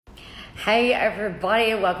Hey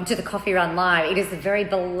everybody, welcome to the Coffee Run Live. It is a very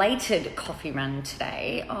belated coffee run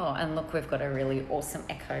today. Oh, and look, we've got a really awesome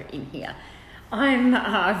echo in here.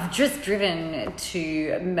 I've just driven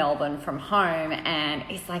to Melbourne from home, and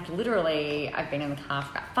it's like literally I've been in the car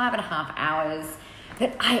for about 5.5 hours,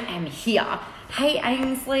 but I am here. Hey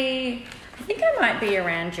Ainsley, I think I might be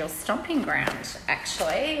around your stomping ground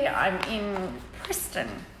actually. I'm in Preston.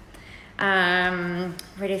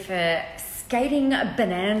 Ready for skating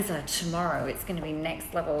bonanza tomorrow. It's going to be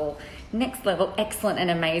next level, excellent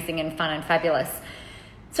and amazing and fun and fabulous.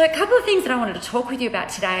 So a couple of things that I wanted to talk with you about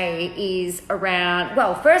today is around,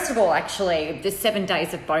 well, first of all, actually, the 7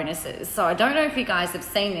 days of bonuses. So I don't know if you guys have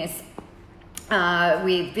seen this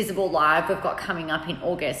with Visible Live we've got coming up in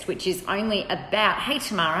August, which is only about, hey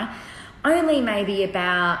Tamara, only maybe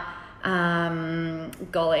about,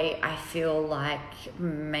 golly, I feel like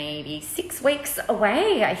maybe 6 weeks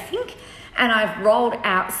away, I think. And I've rolled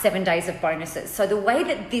out 7 days of bonuses. So the way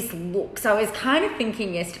that this looks, I was kind of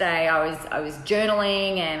thinking yesterday, I was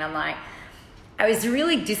journaling, and I'm like, I was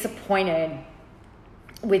really disappointed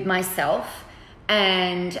with myself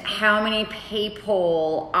and how many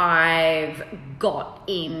people I've got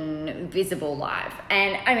in Visible Live.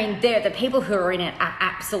 And I mean, the people who are in it are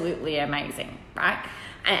absolutely amazing, right?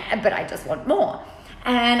 But I just want more.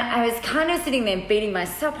 And I was kind of sitting there beating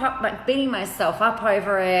myself up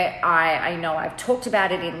over it. I know I've talked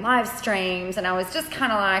about it in live streams, and I was just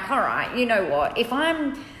kind of like, all right, you know what?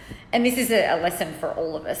 And this is a lesson for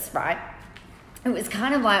all of us, right? It was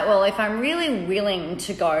kind of like, well, if I'm really willing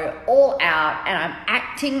to go all out and I'm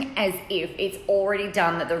acting as if it's already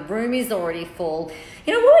done, that the room is already full,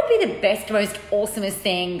 you know, what would be the best, most awesomest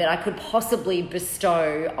thing that I could possibly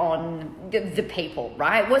bestow on the people,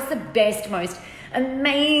 right? What's the best, most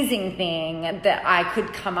amazing thing that I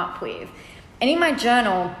could come up with? And in my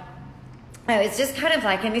journal, I was just kind of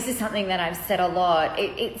like, and this is something that I've said a lot,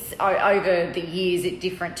 it's over the years at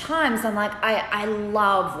different times, I'm like, I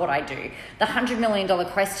love what I do. The $100 million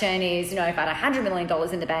question is, you know, if I had $100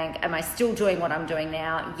 million in the bank, am I still doing what I'm doing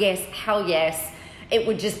now? Yes, hell yes. It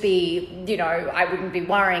would just be, you know, I wouldn't be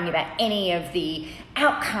worrying about any of the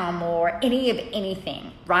outcome or any of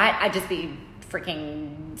anything, right? I'd just be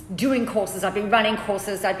freaking doing courses, I'd be running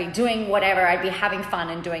courses, I'd be doing whatever, I'd be having fun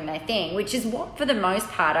and doing my thing, which is what for the most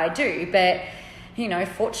part I do. But, you know,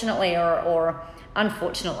 fortunately or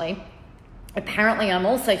unfortunately, apparently I'm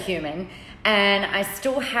also human, and I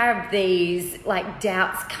still have these like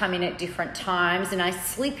doubts come in at different times, and I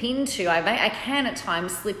can at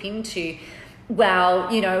times slip into,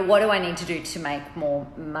 well, you know, what do I need to do to make more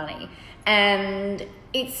money? And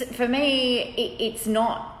it's, for me, it's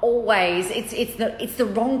not always, it's the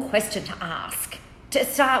wrong question to ask to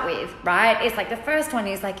start with, right? It's like the first one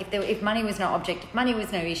is like, if money was no object, if money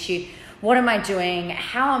was no issue, what am I doing?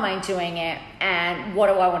 How am I doing it? And what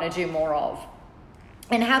do I want to do more of?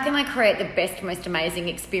 And how can I create the best, most amazing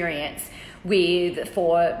experience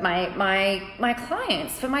for my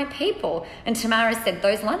clients, for my people? And Tamara said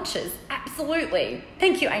those lunches, absolutely.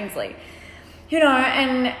 Thank you, Ainsley. You know,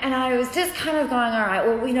 and I was just kind of going, all right,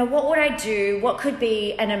 well, you know, what would I do? What could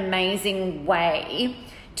be an amazing way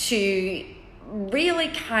to really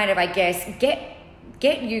kind of, I guess,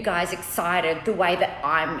 get you guys excited the way that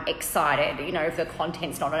I'm excited? You know, if the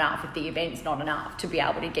content's not enough, if the event's not enough, to be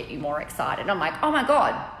able to get you more excited. I'm like, oh my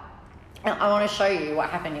God, I want to show you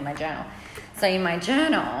what happened in my journal. So in my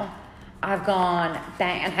journal, I've gone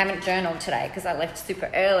bang, and haven't journaled today because I left super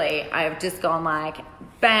early. I've just gone like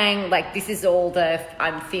bang, like this is all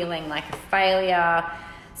I'm feeling like a failure.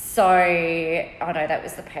 So, oh no, that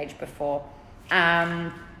was the page before.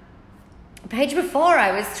 Page before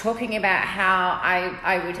I was talking about how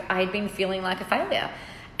I'd been feeling like a failure,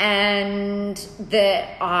 and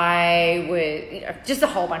that I would, you know, just a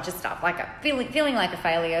whole bunch of stuff, like feeling like a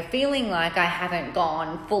failure, feeling like I haven't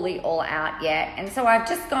gone fully all out yet. And so I've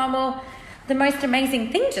just gone, well, the most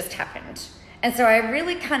amazing thing just happened. And so I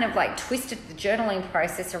really kind of like twisted the journaling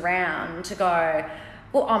process around to go,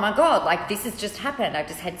 well, oh my God, like this has just happened. I've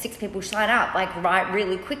just had 6 people sign up, like right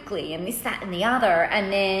really quickly, and this, that, and the other.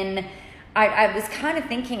 And then I was kind of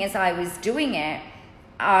thinking as I was doing it,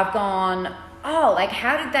 I've gone, oh, like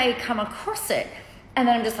how did they come across it? And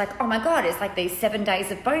then I'm just like, oh my God, it's like these 7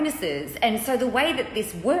 days of bonuses. And so the way that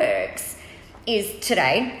this works is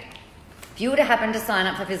today, if you were to happen to sign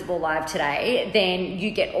up for Visible Live today, then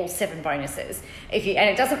you get all 7 bonuses. And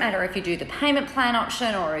it doesn't matter if you do the payment plan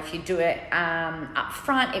option or if you do it up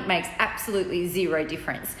front, it makes absolutely zero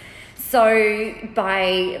difference. So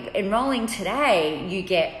by enrolling today, you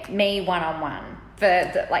get me one-on-one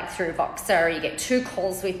through Voxer. You get 2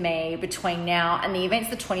 calls with me between now and the event's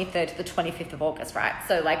the 23rd to the 25th of August, right?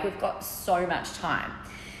 So like we've got so much time.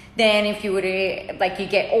 Then if you were to, like, you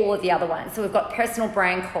get all of the other ones. So we've got personal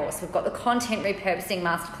brand course, we've got the content repurposing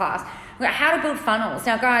masterclass, we've got how to build funnels.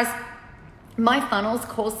 Now guys, my funnels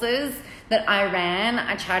courses that I ran,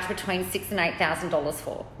 I charge between $6,000 and $8,000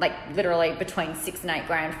 for, like literally between $6,000 and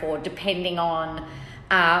 $8,000 for, depending on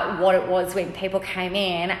what it was when people came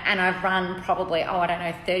in. And I've run probably,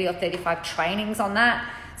 30 or 35 trainings on that.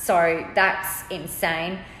 So that's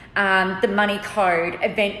insane. The money code,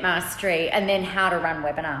 event mastery, and then how to run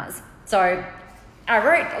webinars. So I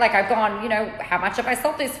wrote, like, I've gone, how much have I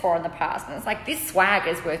sold this for in the past? And it's like, this swag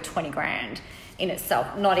is worth 20 grand in itself.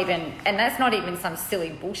 And that's not even some silly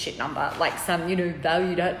bullshit number, like some,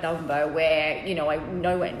 valued at number where, I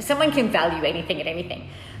know when someone can value anything at anything.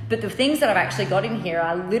 But the things that I've actually got in here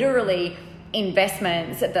are literally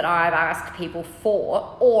investments that I've asked people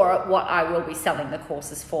for, or what I will be selling the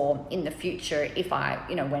courses for in the future if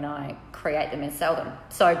when I create them and sell them.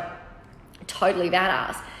 So totally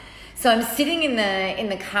badass. So I'm sitting in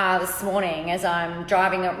the car this morning as I'm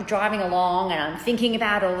driving along, and I'm thinking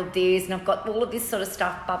about all of this, and I've got all of this sort of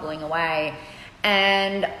stuff bubbling away.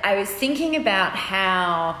 And I was thinking about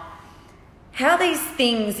how these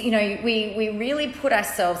things, we really put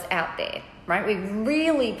ourselves out there, right? We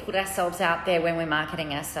really put ourselves out there when we're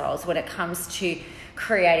marketing ourselves, when it comes to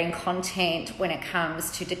creating content, when it comes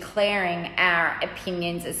to declaring our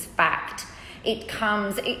opinions as fact. It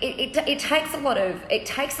takes a lot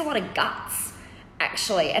of guts,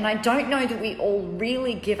 actually. And I don't know that we all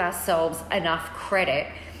really give ourselves enough credit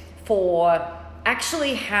for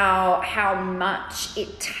actually how much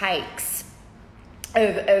it takes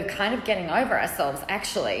of kind of getting over ourselves,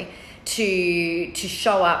 actually, to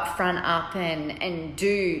show up, front up, and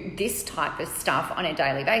do this type of stuff on a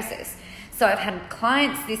daily basis. So I've had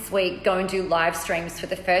clients this week go and do live streams for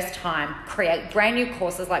the first time, create brand new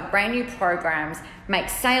courses, like brand new programs, make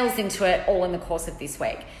sales into it, all in the course of this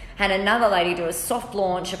week. Had another lady do a soft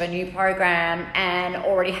launch of a new program and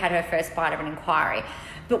already had her first bite of an inquiry.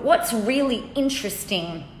 But what's really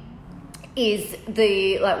interesting is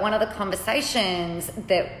one of the conversations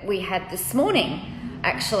that we had this morning,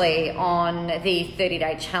 actually, on the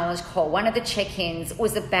 30-day challenge call. One of the check-ins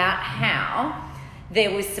was about how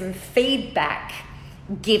there was some feedback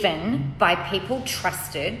given by people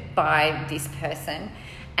trusted by this person,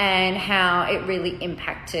 and how it really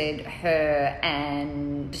impacted her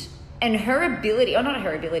and her ability, or not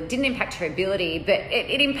her ability, didn't impact her ability, but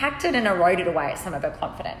it impacted and eroded away at some of her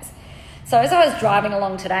confidence. So as I was driving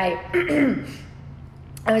along today,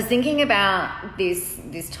 I was thinking about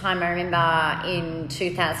this time. I remember in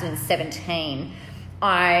 2017,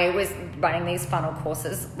 I was running these funnel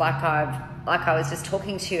courses like I was just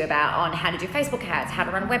talking to you about, on how to do Facebook ads, how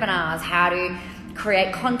to run webinars, how to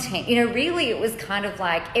create content. Really it was kind of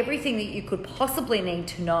like everything that you could possibly need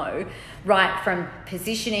to know, right from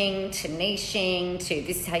positioning to niching to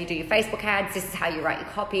this is how you do your Facebook ads, this is how you write your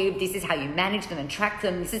copy, this is how you manage them and track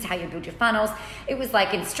them, this is how you build your funnels. It was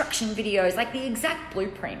like instruction videos, like the exact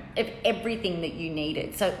blueprint of everything that you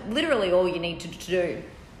needed. So literally all you needed to do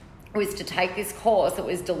was to take this course that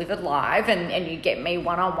was delivered live, and you get me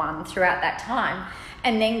one-on-one throughout that time,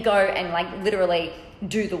 and then go and like literally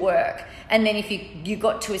do the work. And then if you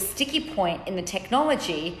got to a sticky point in the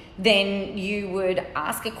technology, then you would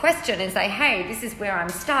ask a question and say, hey, this is where I'm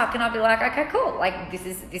stuck. And I'd be like, okay, cool. Like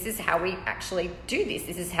this is how we actually do this.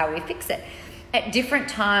 This is how we fix it. At different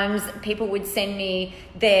times, people would send me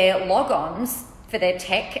their logons for their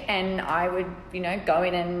tech, and I would, go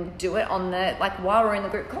in and do it on while we're in the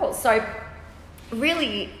group calls. So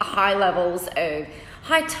really high levels of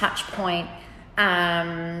high touch point,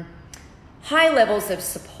 high levels of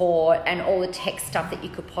support, and all the tech stuff that you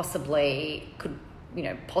could possibly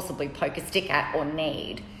poke a stick at or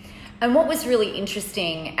need. And what was really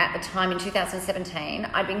interesting at the time in 2017,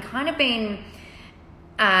 I'd been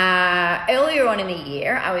earlier on in the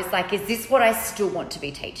year, I was like, is this what I still want to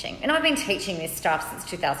be teaching? And I've been teaching this stuff since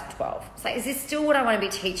 2012. It's like, is this still what I want to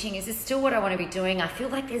be teaching? Is this still what I want to be doing? I feel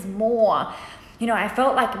like there's more. I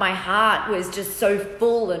felt like my heart was just so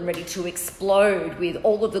full and ready to explode with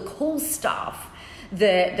all of the cool stuff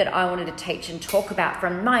that I wanted to teach and talk about,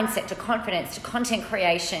 from mindset to confidence to content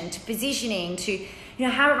creation to positioning to,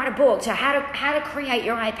 how to write a book, to how to create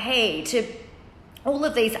your IP, to all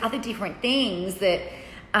of these other different things that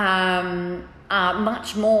are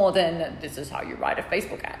much more than this is how you write a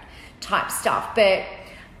Facebook ad type stuff. But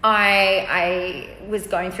I was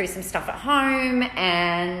going through some stuff at home,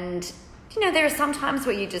 and there are some times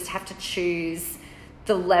where you just have to choose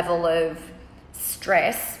the level of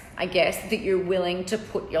stress, I guess, that you're willing to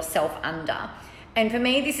put yourself under. And for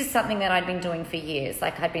me, this is something that I'd been doing for years.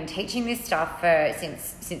 Like, I'd been teaching this stuff in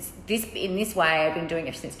this way. I've been doing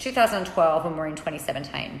it since 2012, and we're in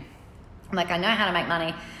 2017. I'm like, I know how to make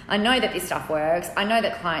money. I know that this stuff works. I know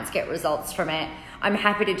that clients get results from it. I'm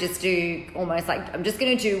happy to just do almost like, I'm just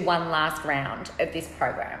going to do one last round of this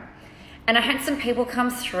program. And I had some people come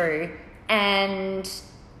through, and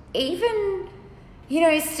even,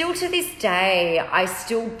 still to this day, I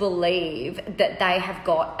still believe that they have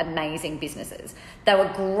got amazing businesses. They were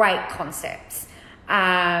great concepts.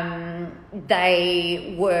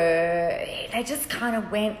 They just kind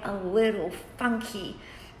of went a little funky.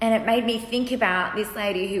 And it made me think about this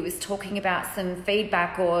lady who was talking about some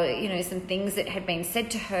feedback or, some things that had been said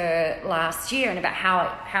to her last year, and about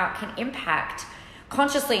how it can impact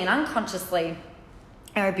consciously and unconsciously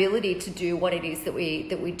our ability to do what it is that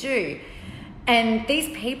we do. And these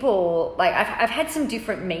people, like, I've had some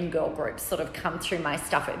different mean girl groups sort of come through my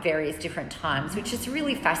stuff at various different times, which is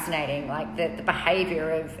really fascinating, like the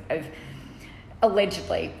behavior of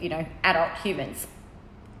allegedly, adult humans.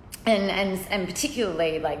 And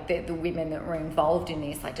particularly like the women that were involved in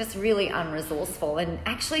this, like, just really unresourceful and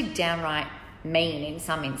actually downright mean in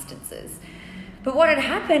some instances. But what had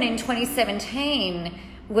happened in 2017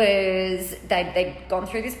 was they'd gone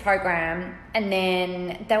through this program, and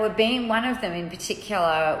then one of them in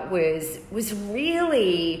particular was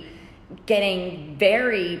really getting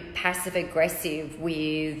very passive aggressive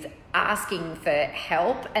with asking for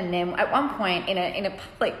help. And then at one point in a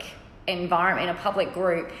public environment, in a public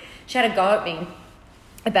group, she had a go at me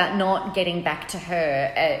about not getting back to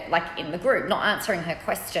her, like in the group, not answering her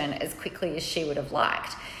question as quickly as she would have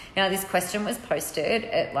liked. Now, this question was posted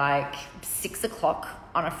at like 6 o'clock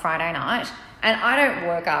on a Friday night, and I don't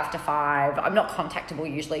work after 5. I'm not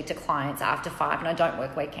contactable usually to clients after 5, and I don't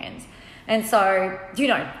work weekends. And so,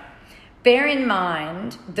 bear in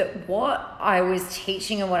mind that what I was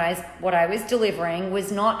teaching and what I was delivering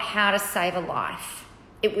was not how to save a life.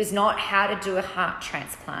 It was not how to do a heart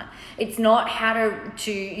transplant. It's not how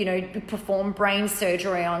to perform brain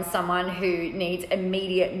surgery on someone who needs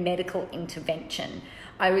immediate medical intervention.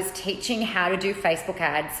 I was teaching how to do Facebook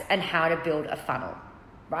ads and how to build a funnel,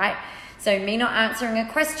 right? So me not answering a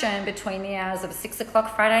question between the hours of 6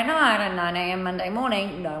 o'clock Friday night and 9 a.m. Monday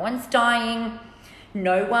morning, no one's dying.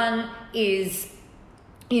 No one is,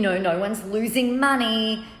 no one's losing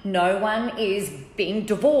money. No one is being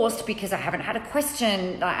divorced because I haven't had a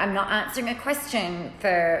question. I'm not answering a question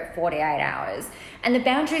for 48 hours. And the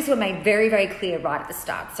boundaries were made very, very clear right at the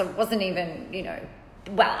start. So it wasn't even,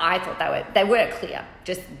 I thought they were clear.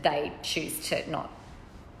 Just they choose to not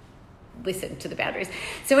listen to the boundaries.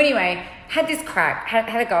 So anyway, had this crack,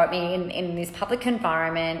 had a go at me in this public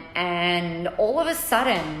environment, and all of a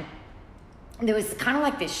sudden there was kind of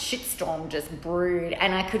like this shitstorm just brewed,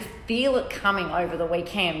 and I could feel it coming over the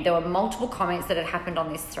weekend. There were multiple comments that had happened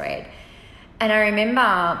on this thread. And I remember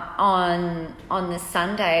on the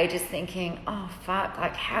Sunday just thinking, oh fuck,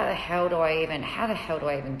 like how the hell do I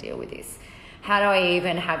even deal with this? How do I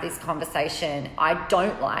even have this conversation? I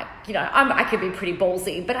don't like, I could be pretty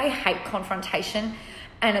ballsy, but I hate confrontation.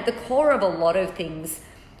 And at the core of a lot of things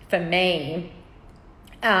for me,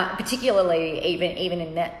 particularly even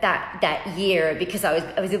in that year, because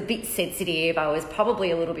I was a bit sensitive, I was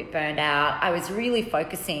probably a little bit burned out. I was really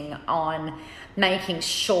focusing on making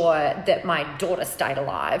sure that my daughter stayed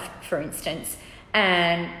alive, for instance.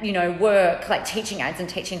 And, work, like teaching ads and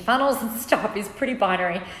teaching funnels and stuff is pretty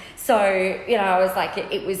binary. So, I was like,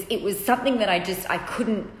 it was something that I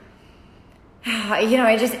couldn't,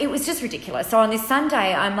 it was just ridiculous. So on this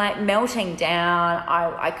Sunday, I'm like melting down.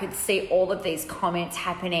 I could see all of these comments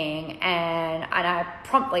happening, and I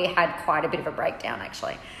promptly had quite a bit of a breakdown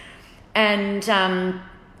actually. And,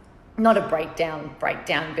 not a breakdown,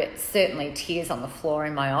 but certainly tears on the floor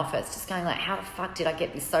in my office, just going like, how the fuck did I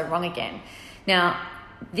get this so wrong again? Now,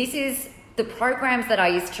 this is the programs that I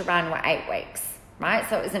used to run were 8 weeks, right?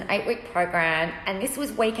 So it was an 8-week program, and this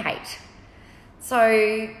was week 8.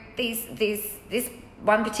 So this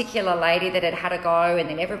one particular lady that had a go, and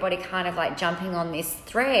then everybody kind of like jumping on this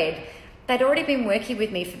thread, they'd already been working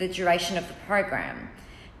with me for the duration of the program.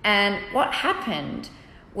 And what happened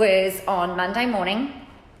was on Monday morning,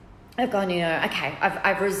 I've gone, okay,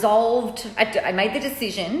 I've resolved, I made the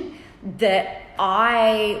decision that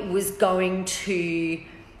I was going to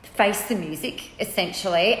face the music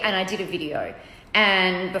essentially, and I did a video.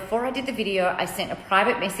 And before I did the video, I sent a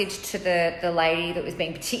private message to the lady that was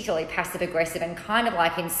being particularly passive aggressive and kind of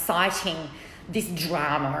like inciting this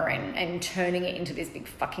drama and turning it into this big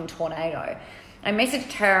fucking tornado. I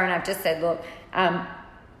messaged her and I've just said, look,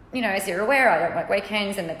 as you're aware, I don't work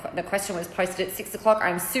weekends, and the question was posted at 6 o'clock.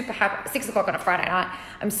 I'm super happy, 6 o'clock on a Friday night.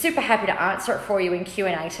 I'm super happy to answer it for you in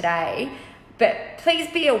Q&A today. But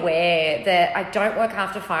please be aware that I don't work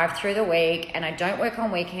after 5 through the week, and I don't work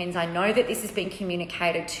on weekends. I know that this has been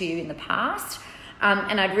communicated to you in the past,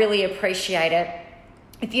 and I'd really appreciate it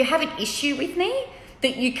if you have an issue with me,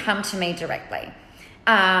 that you come to me directly.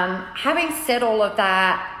 Having said all of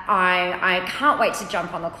that, I can't wait to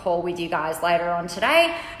jump on the call with you guys later on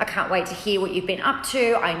today. I can't wait to hear what you've been up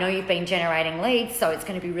to. I know you've been generating leads, so it's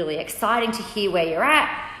going to be really exciting to hear where you're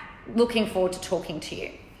at. Looking forward to talking to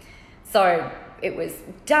you. So it was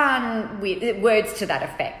done with words to that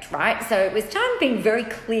effect, right? So it was done being very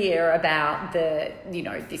clear about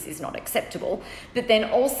this is not acceptable, but then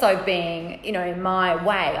also being, in my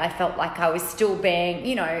way, I felt like I was still being,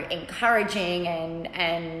 encouraging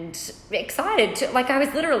and excited I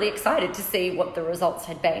was literally excited to see what the results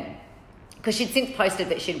had been, because she'd since posted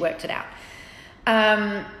that she'd worked it out.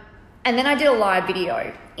 And then I did a live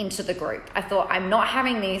video into the group. I thought, I'm not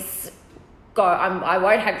having this I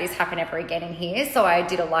won't have this happen ever again in here. So I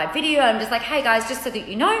did a live video. I'm just like, hey guys, just so that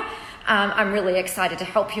you know, I'm really excited to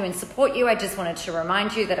help you and support you. I just wanted to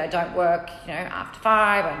remind you that I don't work, after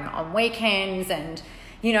 5 and on weekends, and,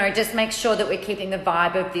 just make sure that we're keeping the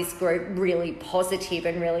vibe of this group really positive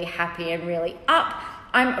and really happy and really up.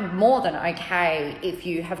 I'm more than okay if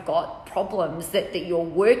you have got problems that you're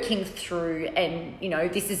working through, and,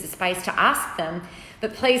 this is a space to ask them.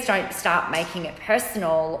 But please don't start making it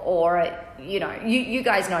personal, or, you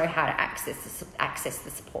guys know how to access the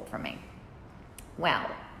support from me. Well,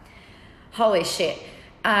 holy shit.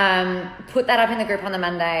 Put that up in the group on the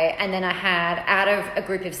Monday, and then I had, out of a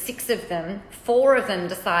group of 6 of them, 4 of them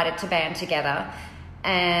decided to band together,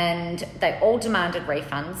 and they all demanded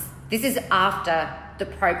refunds. This is after the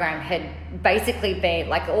program had basically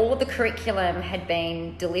been, all the curriculum had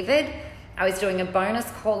been delivered. I was doing a bonus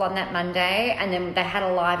call on that Monday, and then they had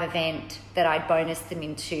a live event that I'd bonused them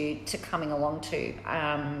into to coming along to,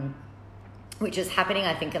 which is happening,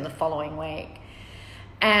 I think, in the following week.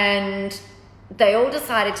 And they all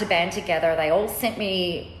decided to band together. They all sent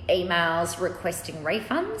me emails requesting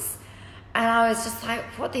refunds. And I was just like,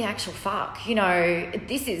 what the actual fuck?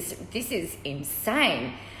 This is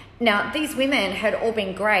insane. Now, these women had all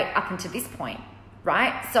been great up until this point,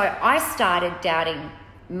 right? So I started doubting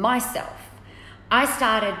myself. I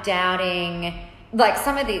started doubting,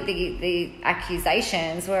 some of the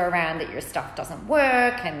accusations were around that your stuff doesn't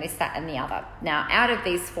work and this, that, and the other. Now, out of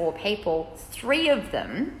these 4 people, 3 of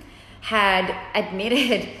them had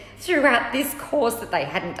admitted throughout this course that they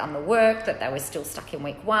hadn't done the work, that they were still stuck in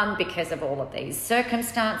week 1 because of all of these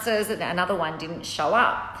circumstances, and another one didn't show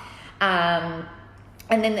up.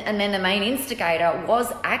 And then the main instigator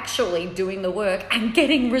was actually doing the work and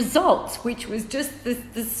getting results, which was just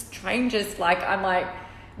the strangest. I'm like,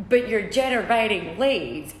 but you're generating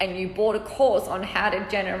leads, and you bought a course on how to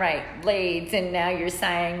generate leads, and now you're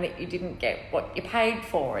saying that you didn't get what you paid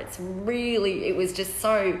for. It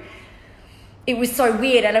was so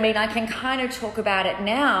weird. And I mean, I can kind of talk about it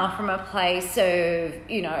now from a place of,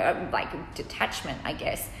 detachment, I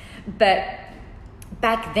guess. But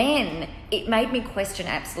back then, it made me question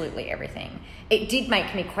absolutely everything. It did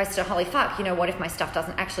make me question, holy fuck, what if my stuff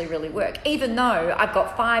doesn't actually really work? Even though I've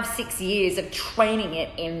got 5-6 years of training it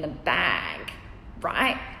in the bag,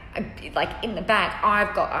 right? In the bag,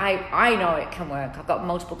 I know it can work. I've got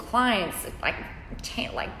multiple clients,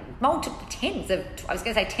 tens of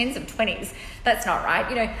 20s. That's not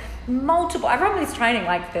right. Multiple, I've run this training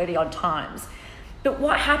 30 odd times. But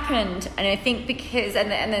what happened, and I think because,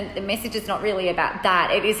 and the message is not really about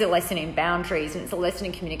that, it is a lesson in boundaries, and it's a lesson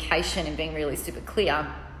in communication and being really super clear.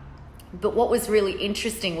 But what was really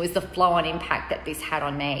interesting was the flow on impact that this had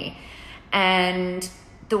on me. And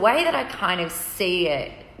the way that I kind of see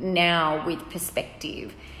it now with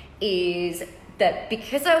perspective is that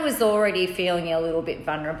because I was already feeling a little bit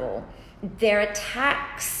vulnerable, their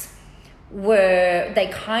attacks they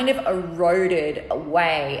kind of eroded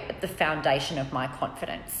away at the foundation of my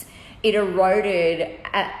confidence. It eroded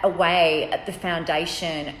away at the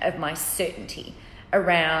foundation of my certainty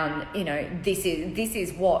around, this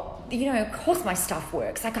is what, of course my stuff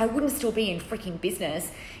works. I wouldn't still be in freaking business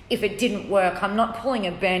if it didn't work. I'm not pulling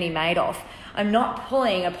a Bernie Madoff. I'm not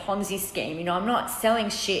pulling a Ponzi scheme. I'm not selling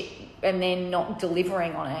shit and then not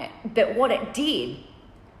delivering on it. But what it did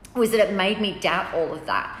was that it made me doubt all of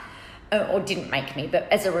that. Or didn't make me, but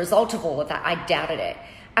as a result of all of that, I doubted it.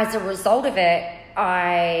 As a result of it,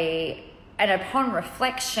 and upon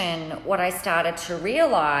reflection, what I started to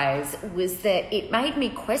realize was that it made me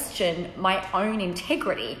question my own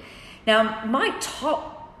integrity. Now, my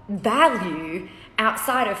top value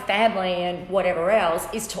outside of family and whatever else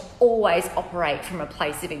is to always operate from a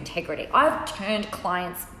place of integrity. I've turned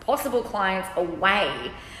possible clients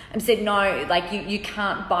away and said, no, like you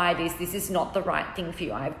can't buy this. This is not the right thing for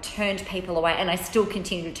you. I've turned people away, and I still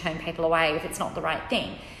continue to turn people away if it's not the right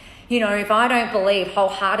thing. If I don't believe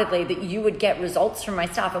wholeheartedly that you would get results from my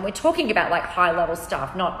stuff, and we're talking about like high level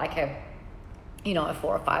stuff, not like a $400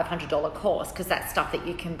 or $500 course, because that's stuff that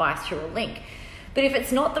you can buy through a link. But if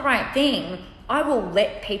it's not the right thing, I will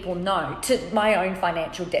let people know, to my own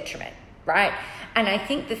financial detriment, right? And I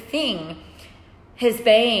think the thing has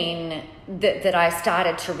been that I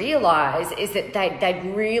started to realize is that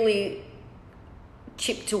they'd really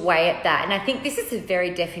chipped away at that. And I think this is the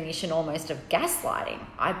very definition almost of gaslighting,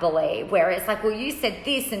 I believe, where it's like, well, you said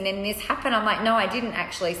this and then this happened. I'm like, no, I didn't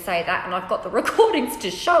actually say that, and I've got the recordings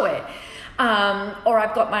to show it. Or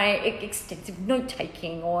I've got my extensive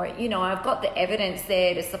note-taking, or, I've got the evidence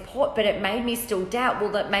there to support, but it made me still doubt,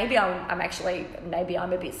 well, that maybe maybe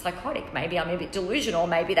I'm a bit psychotic, maybe I'm a bit delusional,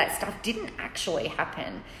 maybe that stuff didn't actually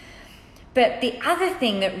happen. But the other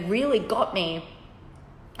thing that really got me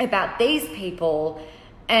about these people,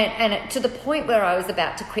 and to the point where I was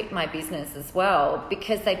about to quit my business as well,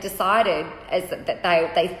 because they decided that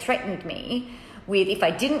they threatened me with, if I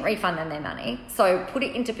didn't refund them their money. So put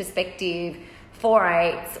it into perspective,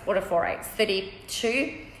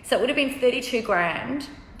 32. So it would have been 32 grand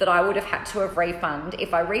that I would have had to have refund.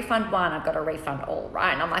 If I refund one, I've got to refund all,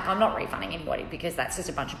 right? And I'm like, I'm not refunding anybody, because that's just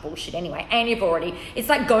a bunch of bullshit anyway. And it's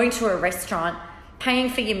like going to a restaurant, paying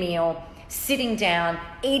for your meal, sitting down,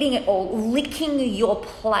 eating it all, licking your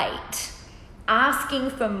plate, asking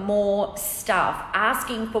for more stuff,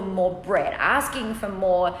 asking for more bread, asking for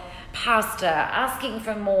more pasta, asking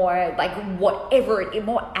for more, like whatever,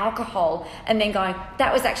 more alcohol, and then going,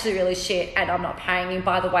 that was actually really shit and I'm not paying you.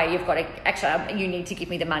 By the way, you need to give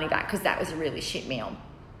me the money back because that was a really shit meal.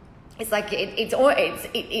 It's like,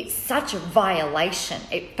 it's such a violation.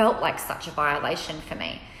 It felt like such a violation for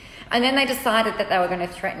me. And then they decided that they were going to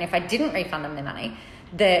threaten, if I didn't refund them their money,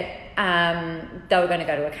 that they were going to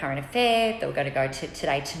go to a current affair, they were going to go to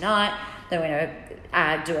Today Tonight, they were going to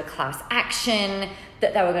do a class action,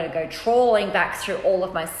 that they were going to go trawling back through all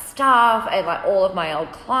of my stuff and like all of my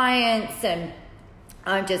old clients. And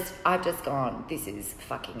I've just gone, this is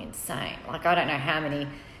fucking insane. Like, I don't know how many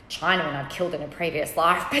Chinamen I've killed in a previous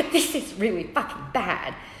life, but this is really fucking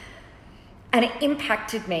bad. And it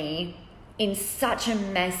impacted me in such a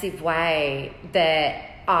massive way that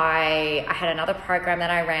I had another program that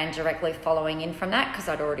I ran directly following in from that, because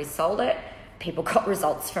I'd already sold it. People got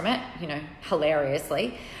results from it,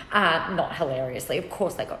 hilariously. Not hilariously, of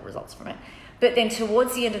course they got results from it. But then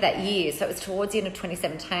towards the end of that year, so it was towards the end of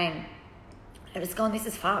 2017, I was going, this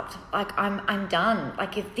is fucked. Like, I'm done.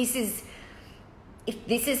 Like, if this is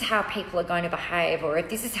how people are going to behave, or if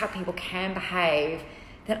this is how people can behave,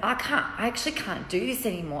 then I actually can't do this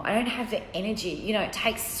anymore. I don't have the energy. It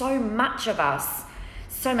takes so much of us,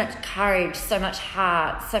 so much courage, so much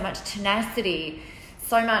heart, so much tenacity,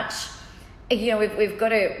 so much, we've got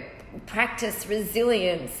to practice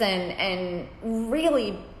resilience and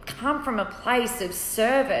really come from a place of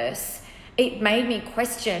service. It made me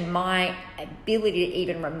question my ability to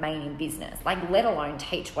even remain in business, like, let alone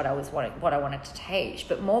teach what I wanted to teach,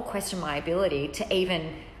 but more question my ability to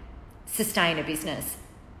even sustain a business.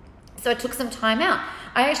 So I took some time out.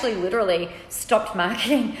 I actually literally stopped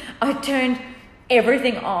marketing. I turned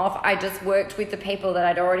everything off. I just worked with the people that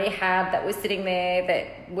I'd already had that were sitting there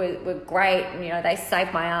that were great. And, they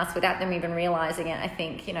saved my ass without them even realizing it. I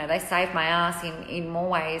think, they saved my ass in more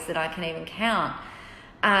ways than I can even count.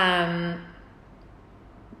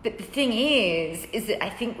 But the thing is that I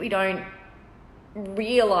think we don't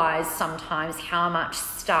realize sometimes how much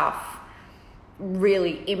stuff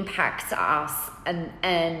really impacts us,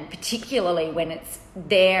 and particularly when it's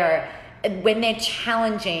there, when they're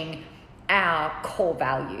challenging our core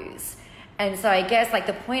values. And so I guess, like,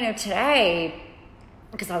 the point of today,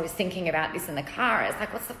 because I was thinking about this in the car, it's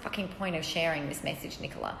like, what's the fucking point of sharing this message,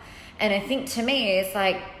 Nicola? And I think, to me, it's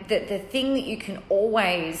like the thing that you can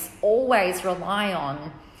always rely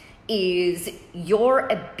on is your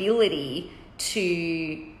ability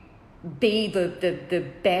to be the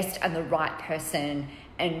best and the right person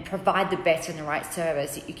and provide the best and the right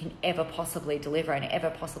service that you can ever possibly deliver and ever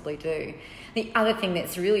possibly do. The other thing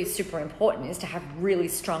that's really super important is to have really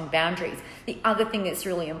strong boundaries. The other thing that's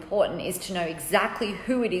really important is to know exactly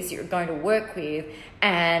who it is you're going to work with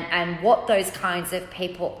and what those kinds of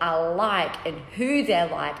people are like and who they're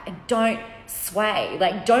like, and don't sway.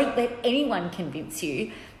 Like, don't let anyone convince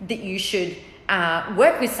you that you should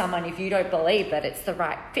work with someone if you don't believe that it's the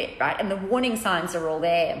right fit, right? And the warning signs are all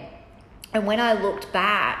there. And when I looked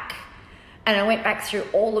back and I went back through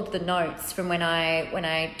all of the notes from when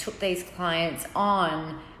I took these clients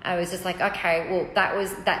on, I was just like, okay, well,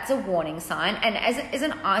 that's a warning sign. And as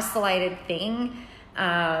an isolated thing,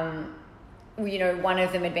 one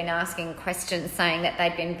of them had been asking questions saying that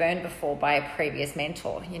they'd been burned before by a previous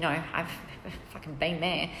mentor. I've fucking been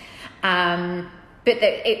there. But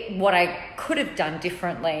what I could have done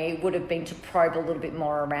differently would have been to probe a little bit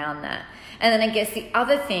more around that. And then I guess the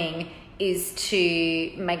other thing is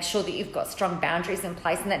to make sure that you've got strong boundaries in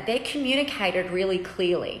place and that they're communicated really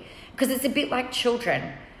clearly. Because it's a bit like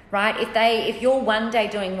children, right? If you're one day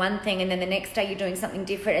doing one thing and then the next day you're doing something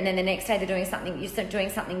different and then the next day you're doing something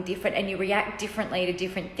different and you react differently to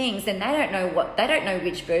different things, then they don't know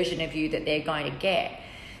which version of you that they're going to get.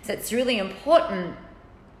 So it's really important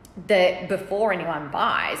that before anyone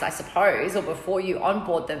buys, I suppose, or before you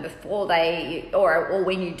onboard them, or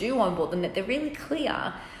when you do onboard them, that they're really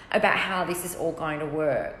clear about how this is all going to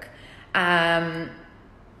work.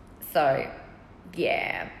 So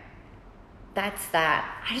yeah, that's that.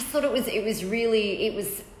 I just thought it was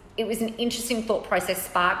an interesting thought process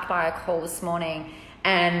sparked by a call this morning,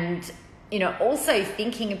 and also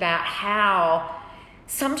thinking about how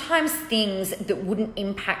sometimes things that wouldn't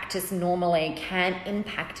impact us normally can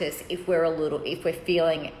impact us if we're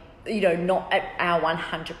feeling, not at our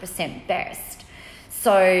 100% best.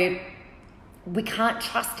 So we can't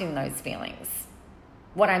trust in those feelings.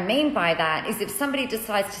 What I mean by that is if somebody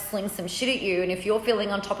decides to sling some shit at you, and if you're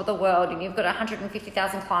feeling on top of the world and you've got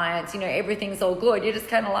 150,000 clients, everything's all good, you're just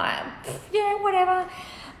kind of like, yeah, whatever.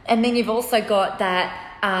 And then you've also got that,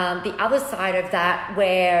 the other side of that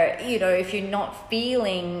where, if you're not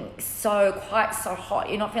feeling quite so hot,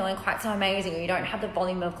 you're not feeling quite so amazing, or you don't have the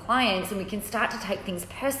volume of clients, and we can start to take things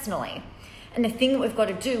personally. And the thing that we've got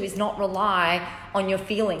to do is not rely on your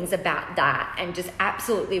feelings about that and just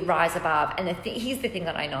absolutely rise above. And here's the thing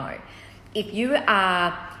that I know. If you're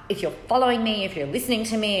following me, if you're listening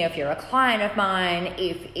to me, if you're a client of mine,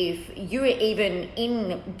 if you're even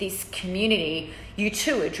in this community, you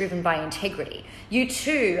too are driven by integrity. You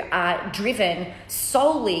too are driven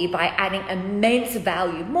solely by adding immense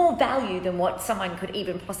value, more value than what someone could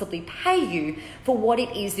even possibly pay you for what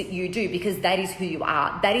it is that you do, because that is who you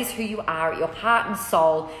are. That is who you are at your heart and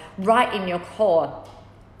soul, right in your core.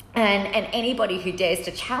 And anybody who dares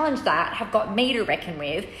to challenge that have got me to reckon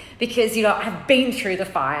with, because, I've been through the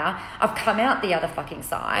fire. I've come out the other fucking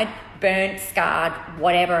side, burnt, scarred,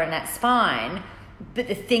 whatever, and that's fine. But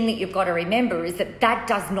the thing that you've got to remember is that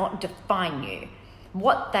does not define you.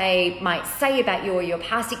 What they might say about you or your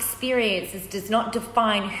past experiences does not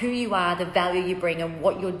define who you are, the value you bring, and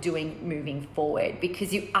what you're doing moving forward,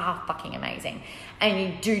 because you are fucking amazing and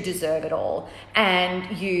you do deserve it all.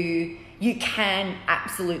 And you can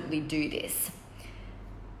absolutely do this.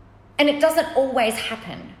 And it doesn't always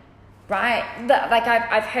happen, right? Like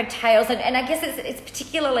I've heard tales, and I guess it's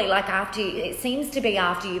particularly like after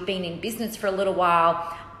you've been in business for a little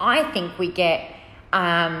while, I think we get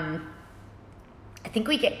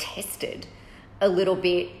tested a little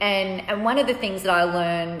bit. And one of the things that I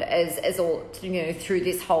learned as all, through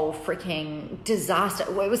this whole freaking disaster,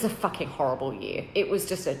 well, it was a fucking horrible year. It was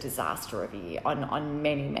just a disaster of a year on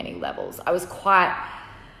many, many levels. I was quite,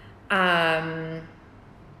 I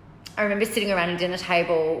remember sitting around a dinner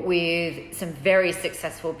table with some very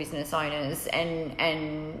successful business owners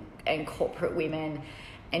and corporate women,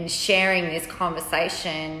 and sharing this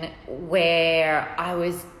conversation where I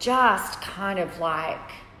was just kind of like,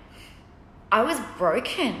 I was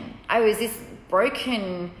broken. I was this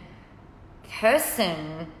broken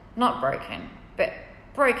person, not broken, but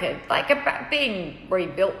broken, like about being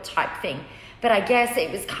rebuilt type thing. But I guess it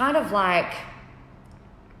was kind of like,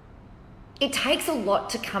 it takes a lot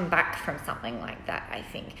to come back from something like that, I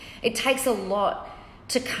think. It takes a lot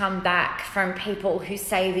to come back from people who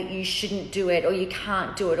say that you shouldn't do it, or you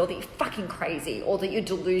can't do it, or that you're fucking crazy, or that you're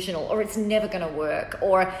delusional, or it's never going to work,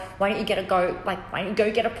 or why don't you go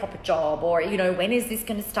get a proper job, or when is this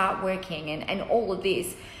going to start working, and all of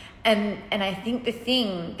this. And I think the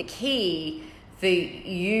key for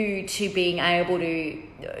you to being able to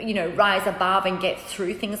rise above and get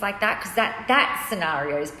through things like that, because that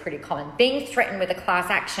scenario is pretty common. Being threatened with a class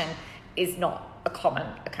action is not a common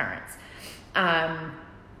occurrence.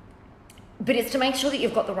 But it's to make sure that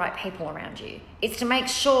you've got the right people around you. It's to make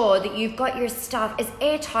sure that you've got your stuff as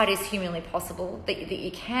airtight as humanly possible, that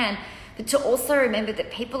you can, but to also remember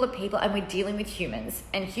that people are people and we're dealing with humans,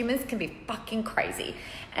 and humans can be fucking crazy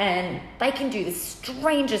and they can do the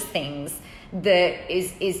strangest things that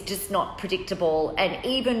is just not predictable. And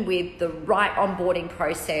even with the right onboarding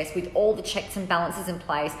process, with all the checks and balances in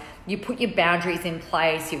place, you put your boundaries in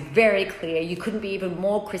place, you're very clear, you couldn't be even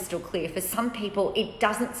more crystal clear. For some people, it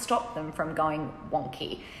doesn't stop them from going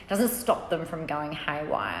wonky, it doesn't stop them from going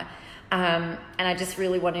haywire. And I just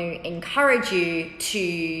really want to encourage you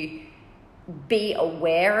to be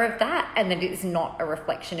aware of that, and that it's not a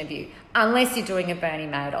reflection of you, unless you're doing a Bernie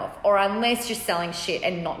Madoff, or unless you're selling shit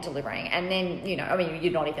and not delivering. And then,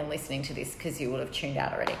 you're not even listening to this because you would have tuned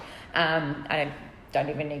out already. I don't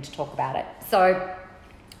even need to talk about it. So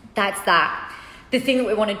that's that. The thing that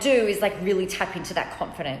we want to do is really tap into that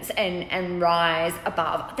confidence and rise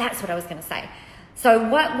above. That's what I was going to say. So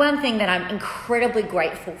one thing that I'm incredibly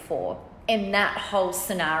grateful for in that whole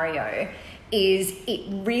scenario is it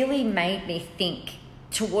really made me think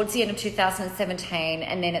towards the end of 2017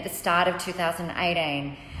 and then at the start of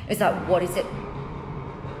 2018. It's like, what is it?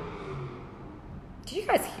 Did you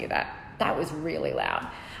guys hear that? That was really loud.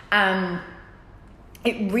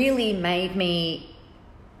 It really made me,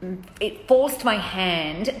 it forced my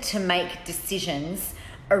hand to make decisions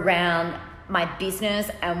around my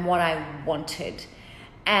business and what I wanted.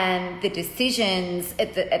 And the decisions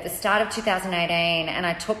at the start of 2018, and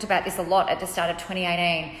I talked about this a lot at the start of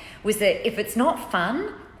 2018, was that if it's not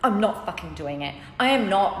fun, I'm not fucking doing it. I am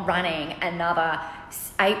not running another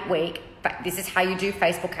 8-week, but this is how you do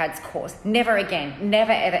Facebook ads course. Never again.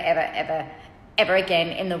 Never, ever, ever, ever, ever again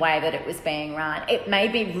in the way that it was being run. It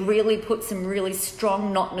made me really put some really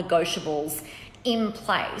strong not negotiables in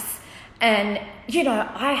place. And,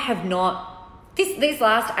 I have not... These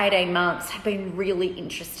last 18 months have been really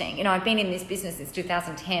interesting. I've been in this business since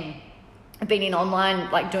 2010. I've been in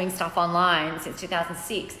online, doing stuff online since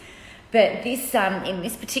 2006. But this, in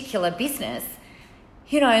this particular business,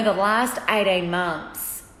 the last 18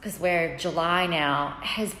 months, because we're July now,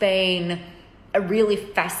 has been a really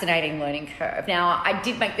fascinating learning curve. Now, I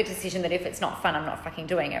did make the decision that if it's not fun, I'm not fucking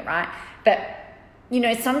doing it, right? But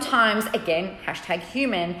sometimes, again,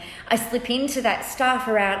 #human, I slip into that stuff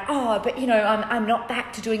around, I'm not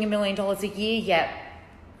back to doing $1 million a year yet,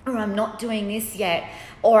 or I'm not doing this yet,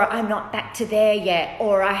 or I'm not back to there yet,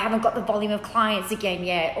 or I haven't got the volume of clients again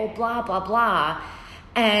yet, or blah, blah, blah.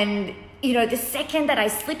 And, the second that I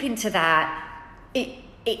slip into that,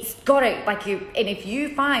 it's got to, and if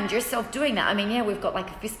you find yourself doing that, we've got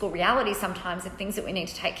a fiscal reality sometimes of things that we need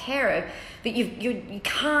to take care of, but you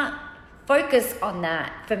can't focus on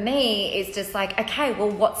that. For me, it's just okay,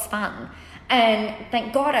 well, what's fun? And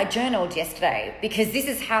thank God I journaled yesterday, because this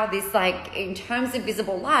is how this, in terms of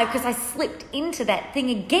Visible Live, because I slipped into that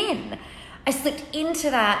thing again. I slipped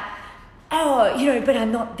into that, but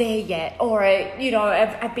I'm not there yet. Or,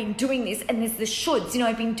 I've been doing this, and there's the shoulds.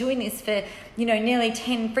 I've been doing this for, nearly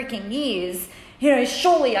 10 freaking years.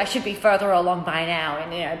 Surely I should be further along by now.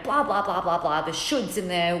 And, blah, blah, blah, blah, blah. The shoulds and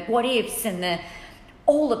the what ifs and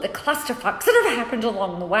all of the clusterfucks that have happened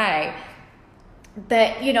along the way.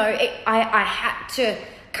 But, I had to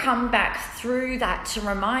come back through that to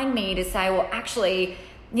remind me to say, well, actually,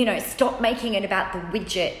 stop making it about the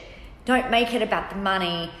widget. Don't make it about the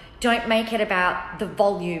money. Don't make it about the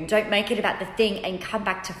volume. Don't make it about the thing, and come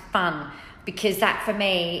back to fun. Because that for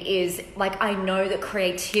me is I know that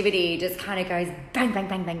creativity just kind of goes bang, bang,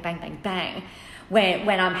 bang, bang, bang, bang, bang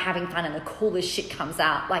when I'm having fun and the coolest shit comes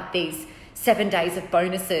out, these 7 days of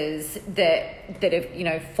bonuses that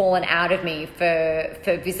have fallen out of me for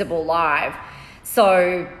Visible Live.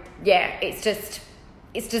 So yeah, it's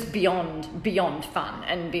just beyond fun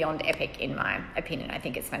and beyond epic, in my opinion. I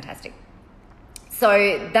think it's fantastic.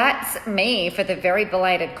 So that's me for the very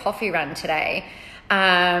belated coffee run today.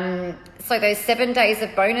 So those 7 days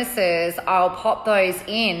of bonuses, I'll pop those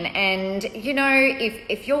in. And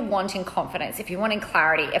if you're wanting confidence, if you're wanting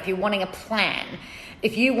clarity, if you're wanting a plan,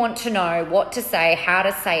 if you want to know what to say, how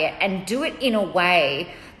to say it, and do it in a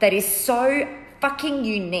way that is so fucking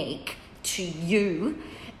unique to you,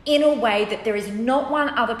 in a way that there is not one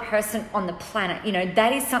other person on the planet,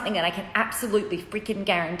 that is something that I can absolutely freaking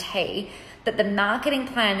guarantee, that the marketing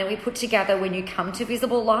plan that we put together when you come to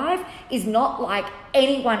Visible Live is not like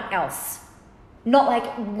anyone else, not like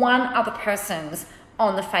one other person's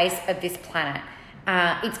on the face of this planet.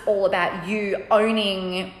 It's all about you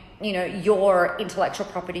owning your intellectual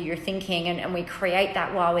property, your thinking, and we create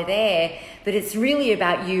that while we're there. But it's really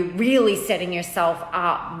about you really setting yourself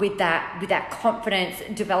up with that confidence,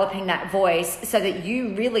 developing that voice, so that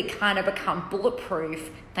you really kind of become bulletproof.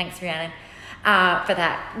 Thanks, Rhiannon. for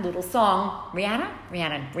that little song.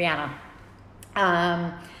 Rihanna.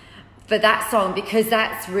 For that song, because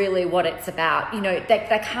that's really what it's about. You know,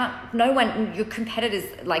 they can't, no one, your competitors,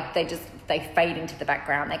 like they fade into the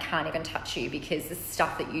background. They can't even touch you because the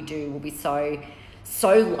stuff that you do will be so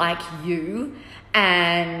like you,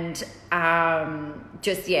 and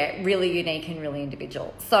really unique and really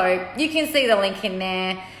individual. So you can see the link in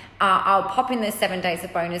there. I'll pop in the 7 days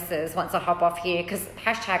of bonuses once I hop off here, because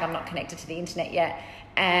I'm not connected to the internet yet,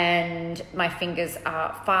 and my fingers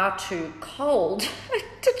are far too cold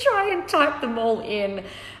to try and type them all in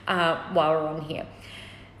while we're on here.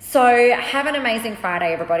 So have an amazing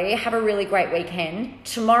Friday, everybody. Have a really great weekend.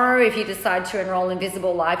 Tomorrow, if you decide to enroll in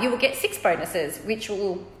Visible Live, you will get 6 bonuses, which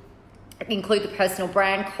will include the personal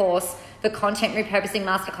brand course, the content repurposing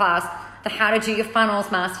masterclass, the how to do your funnels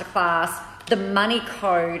masterclass, the money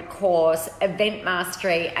code course, event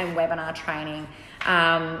mastery, and webinar training.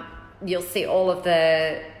 You'll see all of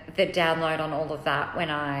the download on all of that when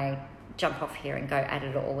I jump off here and go add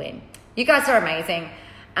it all in. You guys are amazing.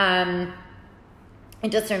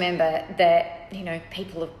 And just remember that, you know,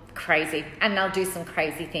 people are crazy, and they'll do some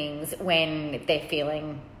crazy things when they're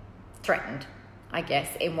feeling threatened, I guess,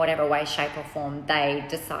 in whatever way, shape or form they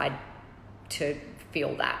decide to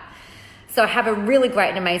feel that. So have a really great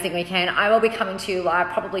and amazing weekend. I will be coming to you live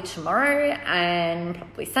probably tomorrow and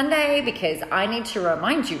probably Sunday, because I need to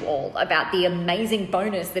remind you all about the amazing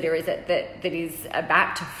bonus that is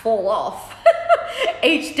about to fall off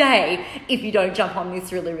each day if you don't jump on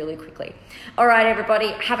this really, really quickly. All right, everybody,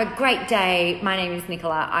 have a great day. My name is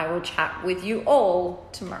Nicola. I will chat with you all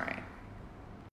tomorrow.